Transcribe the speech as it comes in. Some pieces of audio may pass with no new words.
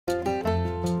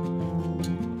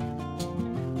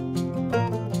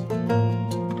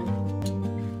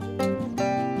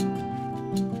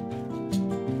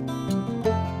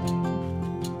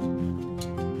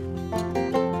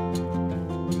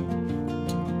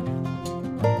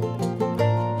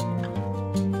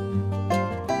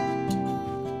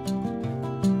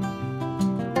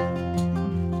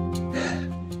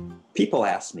People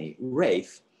ask me,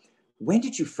 Raef, when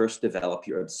did you first develop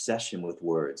your obsession with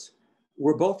words?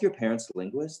 Were both your parents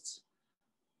linguists?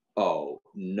 Oh,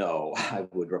 no, I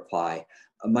would reply.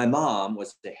 My mom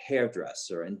was a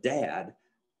hairdresser, and dad,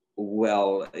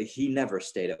 well, he never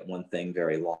stayed at one thing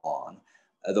very long,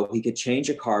 though he could change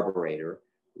a carburetor,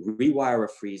 rewire a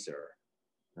freezer,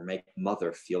 or make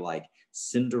mother feel like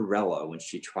Cinderella when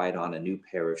she tried on a new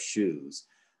pair of shoes.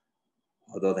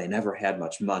 Although they never had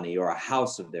much money or a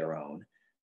house of their own,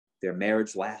 their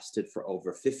marriage lasted for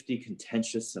over 50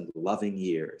 contentious and loving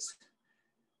years.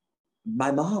 My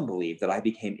mom believed that I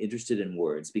became interested in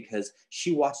words because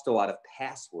she watched a lot of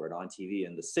Password on TV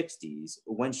in the 60s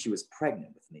when she was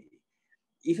pregnant with me.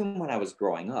 Even when I was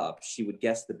growing up, she would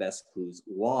guess the best clues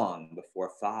long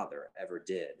before father ever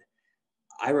did.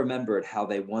 I remembered how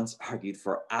they once argued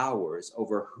for hours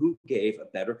over who gave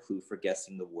a better clue for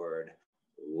guessing the word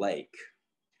lake.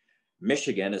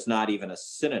 Michigan is not even a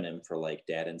synonym for lake,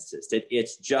 Dad insisted.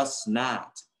 It's just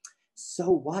not. So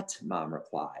what, Mom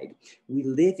replied. We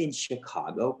live in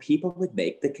Chicago. People would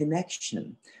make the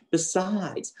connection.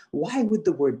 Besides, why would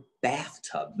the word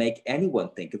bathtub make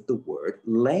anyone think of the word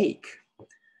lake?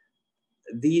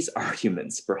 These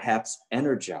arguments perhaps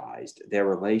energized their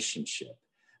relationship.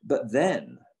 But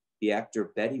then the actor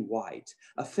Betty White,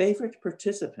 a favorite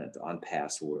participant on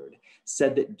Password,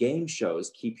 said that game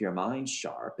shows keep your mind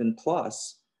sharp and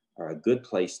plus are a good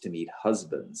place to meet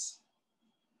husbands.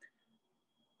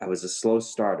 I was a slow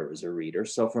starter as a reader,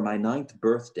 so for my 9th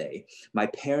birthday, my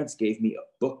parents gave me a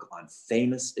book on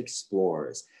famous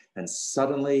explorers, and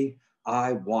suddenly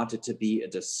I wanted to be a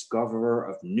discoverer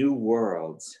of new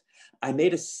worlds. I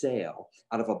made a sail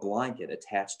out of a blanket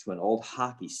attached to an old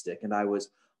hockey stick, and I was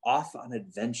off on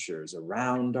adventures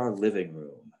around our living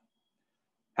room.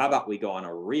 How about we go on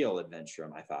a real adventure,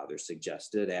 my father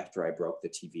suggested after I broke the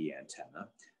TV antenna.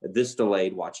 This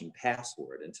delayed watching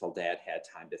Password until Dad had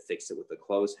time to fix it with the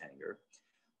clothes hanger.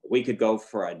 We could go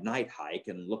for a night hike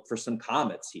and look for some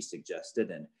comets, he suggested,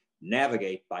 and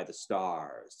navigate by the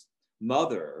stars.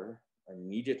 Mother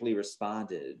immediately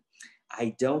responded,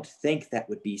 I don't think that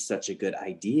would be such a good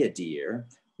idea, dear.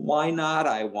 Why not,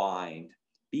 I whined.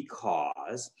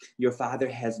 Because your father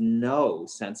has no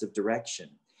sense of direction.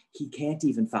 He can't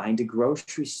even find a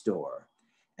grocery store.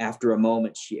 After a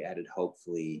moment, she added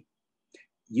hopefully,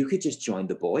 you could just join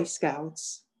the Boy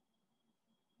Scouts.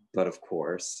 But of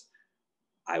course,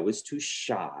 I was too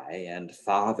shy and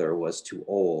father was too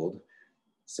old.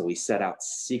 So we set out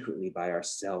secretly by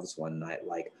ourselves one night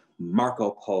like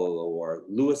Marco Polo or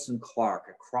Lewis and Clark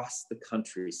across the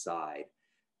countryside.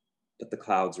 But the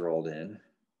clouds rolled in.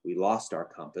 We lost our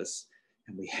compass,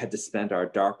 and we had to spend our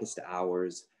darkest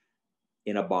hours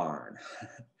in a barn.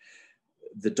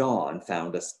 The dawn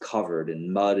found us covered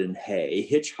in mud and hay,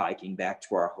 hitchhiking back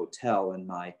to our hotel and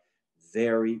my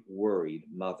very worried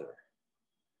mother.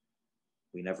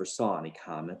 We never saw any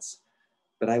comets,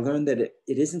 but I learned that it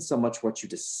isn't so much what you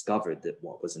discovered that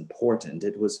what was important,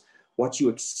 it was what you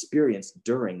experienced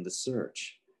during the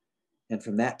search. And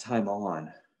from that time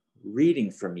on, reading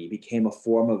for me became a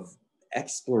form of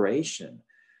exploration,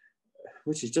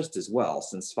 which is just as well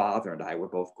since father and I were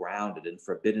both grounded and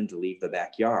forbidden to leave the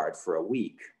backyard for a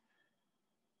week.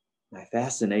 My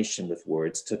fascination with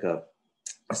words took a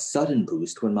sudden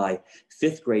boost when my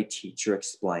 5th grade teacher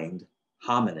explained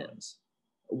homonyms,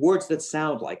 words that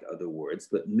sound like other words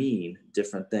but mean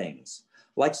different things,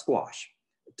 like squash,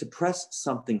 to press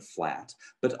something flat,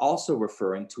 but also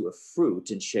referring to a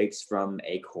fruit in shapes from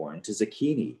acorn to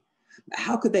zucchini.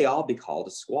 How could they all be called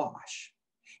a squash?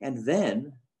 And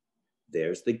then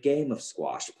there's the game of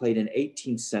squash, played in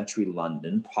 18th century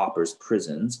London, paupers'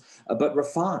 prisons, but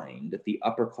refined at the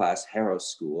upper-class Harrow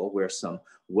School where some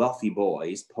wealthy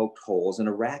boys poked holes in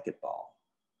a racquetball.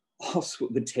 Also,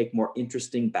 it would take more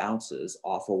interesting bounces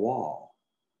off a wall.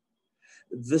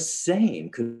 The same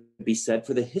could be said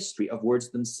for the history of words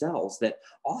themselves that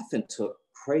often took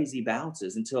crazy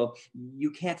bounces until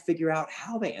you can't figure out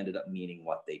how they ended up meaning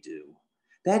what they do.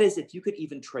 That is, if you could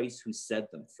even trace who said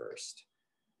them first.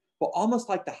 Well, almost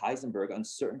like the Heisenberg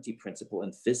uncertainty principle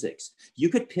in physics, you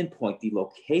could pinpoint the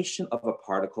location of a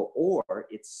particle or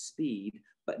its speed,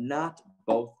 but not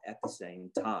both at the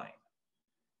same time.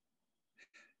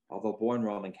 Although born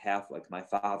Roman Catholic, my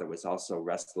father was also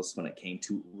restless when it came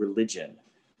to religion.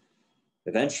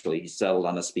 Eventually, he settled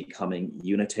on us becoming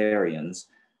Unitarians.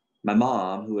 My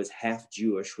mom, who was half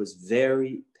Jewish, was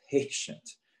very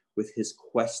patient with his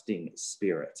questing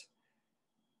spirit.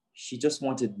 She just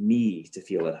wanted me to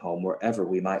feel at home wherever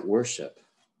we might worship.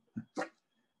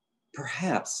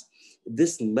 Perhaps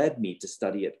this led me to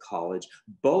study at college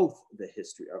both the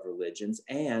history of religions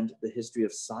and the history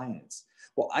of science.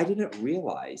 Well, I didn't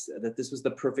realize that this was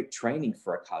the perfect training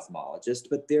for a cosmologist,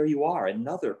 but there you are,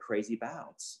 another crazy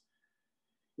bounce.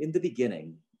 In the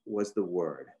beginning was the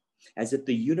Word, as if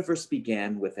the universe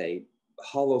began with a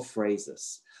hollow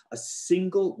phrasis, a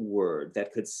single word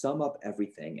that could sum up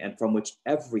everything and from which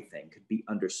everything could be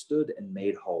understood and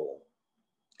made whole.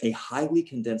 A highly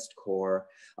condensed core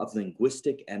of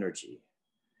linguistic energy.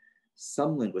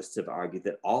 Some linguists have argued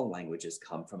that all languages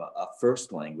come from a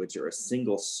first language or a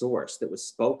single source that was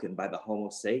spoken by the Homo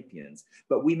sapiens,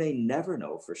 but we may never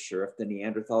know for sure if the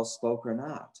Neanderthals spoke or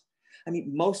not. I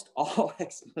mean, most all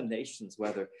explanations,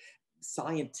 whether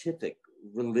scientific,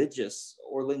 religious,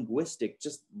 or linguistic,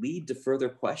 just lead to further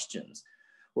questions,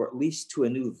 or at least to a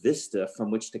new vista from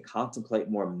which to contemplate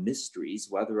more mysteries,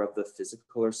 whether of the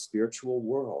physical or spiritual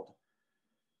world.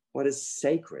 What is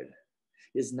sacred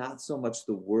is not so much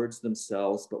the words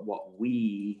themselves, but what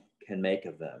we can make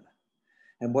of them.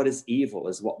 And what is evil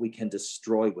is what we can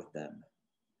destroy with them.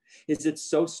 Is it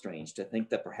so strange to think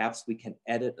that perhaps we can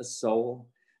edit a soul?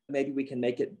 Maybe we can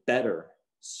make it better,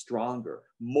 stronger,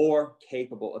 more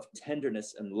capable of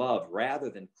tenderness and love rather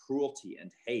than cruelty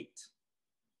and hate.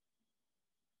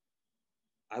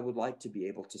 I would like to be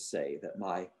able to say that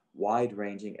my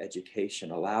wide-ranging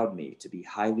education allowed me to be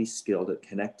highly skilled at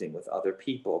connecting with other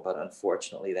people, but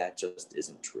unfortunately that just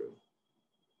isn't true.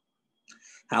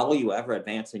 How will you ever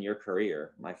advance in your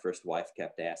career? My first wife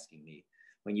kept asking me,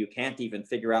 when you can't even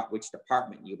figure out which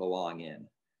department you belong in.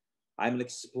 I'm an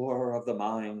explorer of the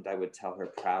mind, I would tell her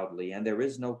proudly, and there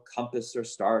is no compass or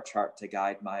star chart to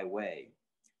guide my way.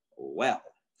 Well,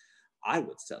 I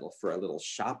would settle for a little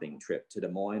shopping trip to Des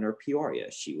Moines or Peoria,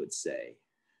 she would say.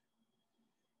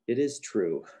 It is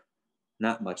true,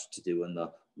 not much to do in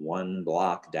the one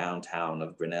block downtown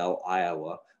of Grinnell,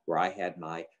 Iowa, where I had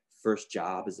my first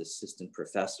job as assistant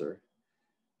professor.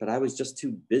 But I was just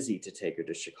too busy to take her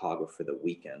to Chicago for the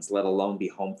weekends, let alone be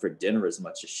home for dinner as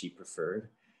much as she preferred.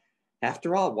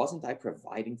 After all, wasn't I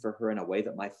providing for her in a way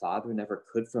that my father never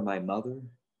could for my mother?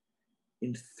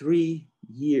 In 3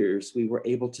 years, we were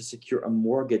able to secure a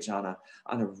mortgage on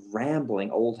a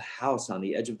rambling old house on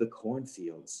the edge of the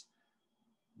cornfields.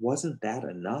 Wasn't that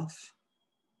enough?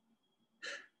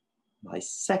 My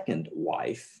second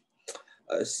wife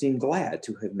seemed glad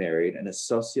to have married an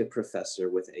associate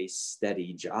professor with a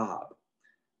steady job.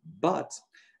 But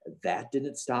that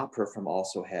didn't stop her from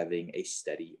also having a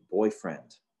steady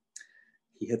boyfriend.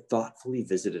 He had thoughtfully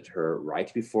visited her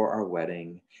right before our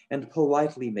wedding and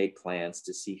politely made plans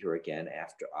to see her again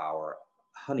after our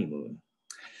honeymoon.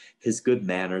 His good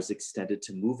manners extended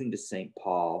to moving to St.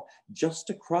 Paul,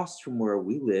 just across from where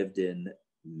we lived in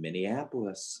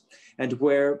Minneapolis, and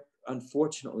where,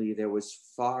 unfortunately, there was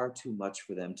far too much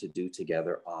for them to do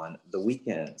together on the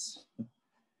weekends.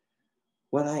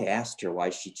 When I asked her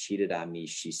why she cheated on me,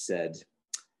 she said,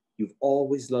 "You've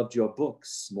always loved your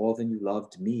books more than you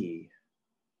loved me."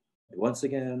 Once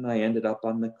again, I ended up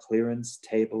on the clearance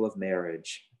table of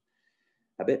marriage,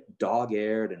 a bit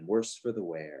dog-eared and worse for the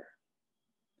wear.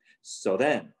 So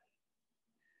then,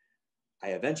 I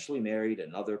eventually married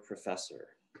another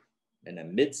professor in a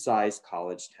mid-sized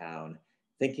college town,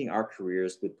 thinking our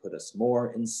careers would put us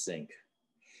more in sync.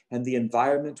 And the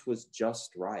environment was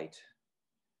just right.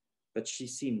 But she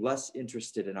seemed less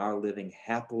interested in our living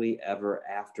happily ever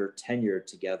after tenured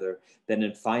together than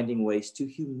in finding ways to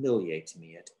humiliate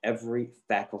me at every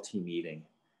faculty meeting.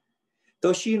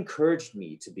 Though she encouraged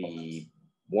me to be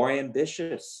more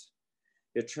ambitious,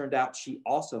 it turned out she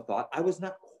also thought I was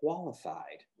not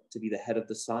qualified to be the head of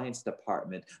the science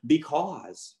department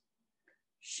because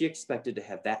she expected to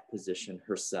have that position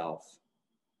herself.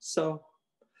 So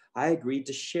I agreed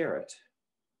to share it,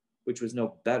 which was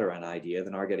no better an idea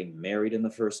than our getting married in the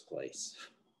first place.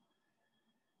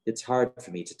 It's hard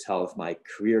for me to tell if my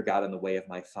career got in the way of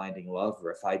my finding love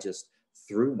or if I just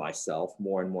threw myself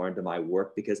more and more into my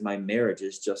work because my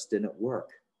marriages just didn't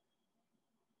work.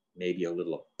 Maybe a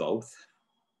little of both.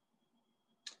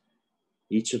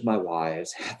 Each of my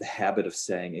wives had the habit of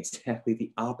saying exactly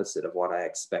the opposite of what I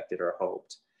expected or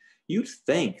hoped. You'd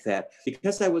think that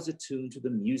because I was attuned to the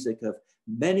music of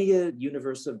many a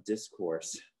universe of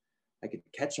discourse, I could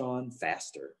catch on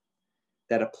faster,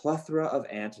 that a plethora of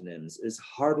antonyms is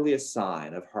hardly a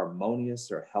sign of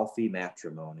harmonious or healthy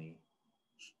matrimony.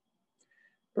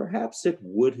 Perhaps it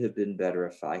would have been better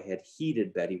if I had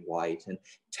heeded Betty White and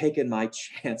taken my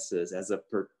chances as a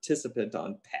participant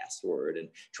on Password and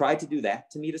tried to do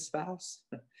that to meet a spouse.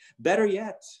 Better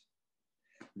yet,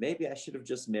 maybe I should have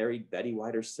just married Betty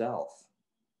White herself,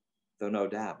 though no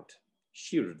doubt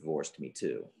she would have divorced me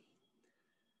too.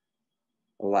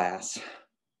 Alas,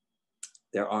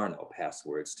 there are no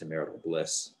passwords to marital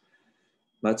bliss.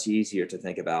 Much easier to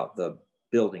think about the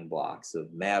building blocks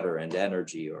of matter and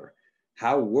energy, or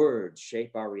how words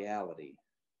shape our reality,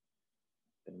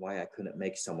 than why I couldn't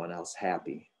make someone else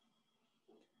happy.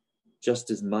 Just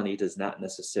as money does not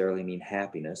necessarily mean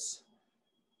happiness,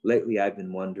 lately I've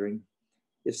been wondering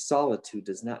if solitude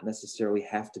does not necessarily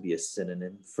have to be a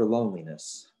synonym for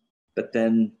loneliness. But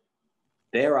then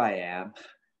there I am,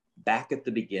 back at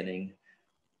the beginning,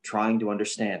 trying to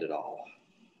understand it all.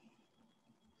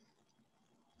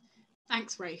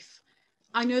 Thanks, Raef.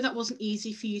 I know that wasn't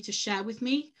easy for you to share with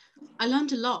me. I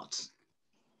learned a lot.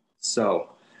 So,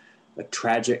 a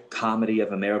tragic comedy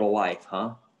of a marital life,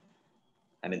 huh?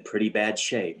 I'm in pretty bad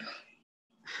shape.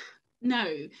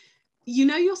 No, you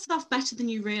know yourself better than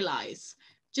you realize.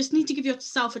 Just need to give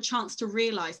yourself a chance to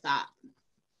realize that.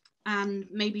 And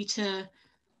maybe to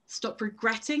stop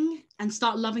regretting and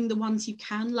start loving the ones you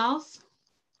can love.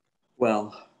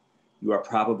 Well, you are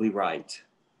probably right.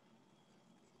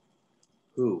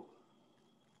 Who?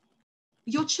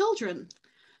 Your children,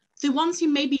 the ones who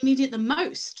maybe need it the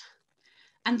most.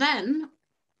 And then,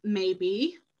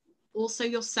 maybe, also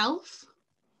yourself.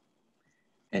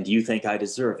 And you think I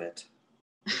deserve it?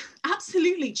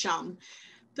 Absolutely, chum.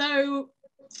 Though,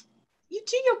 you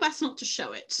do your best not to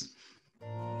show it.